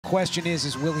question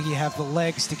is will he have the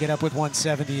legs to get up with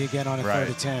 170 again on a third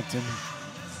attempt? And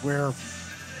we're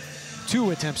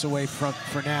 2 attempts away from,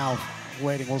 for now,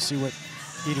 waiting. We'll see what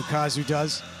Itukazu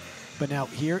does. But now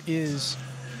here is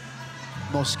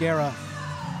Mosquera,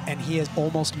 and he has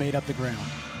almost made up the ground.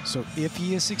 So if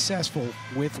he is successful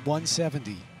with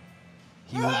 170,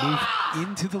 he will move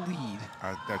into the lead.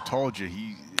 I told you,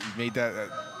 he made that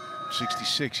at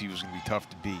 66. He was going to be tough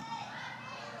to beat.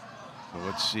 So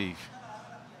let's see.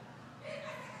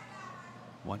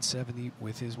 170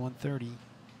 with his 130,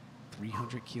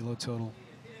 300 kilo total,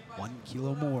 1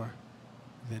 kilo more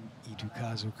than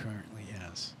Itukazu currently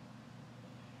has.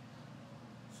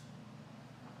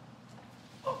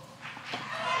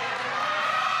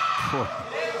 He moves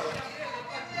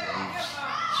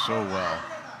so well.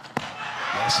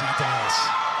 Yes, he does.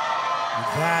 And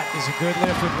that is a good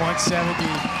lift with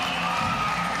 170.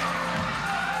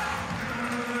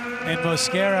 And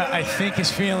Mosquera, I think,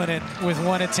 is feeling it with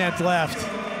 1 attempt left.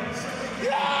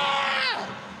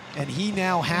 And he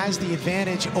now has the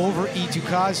advantage over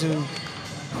Itukazu,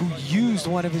 who used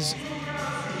one of his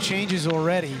changes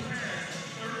already.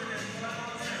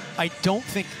 I don't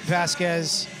think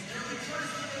Vasquez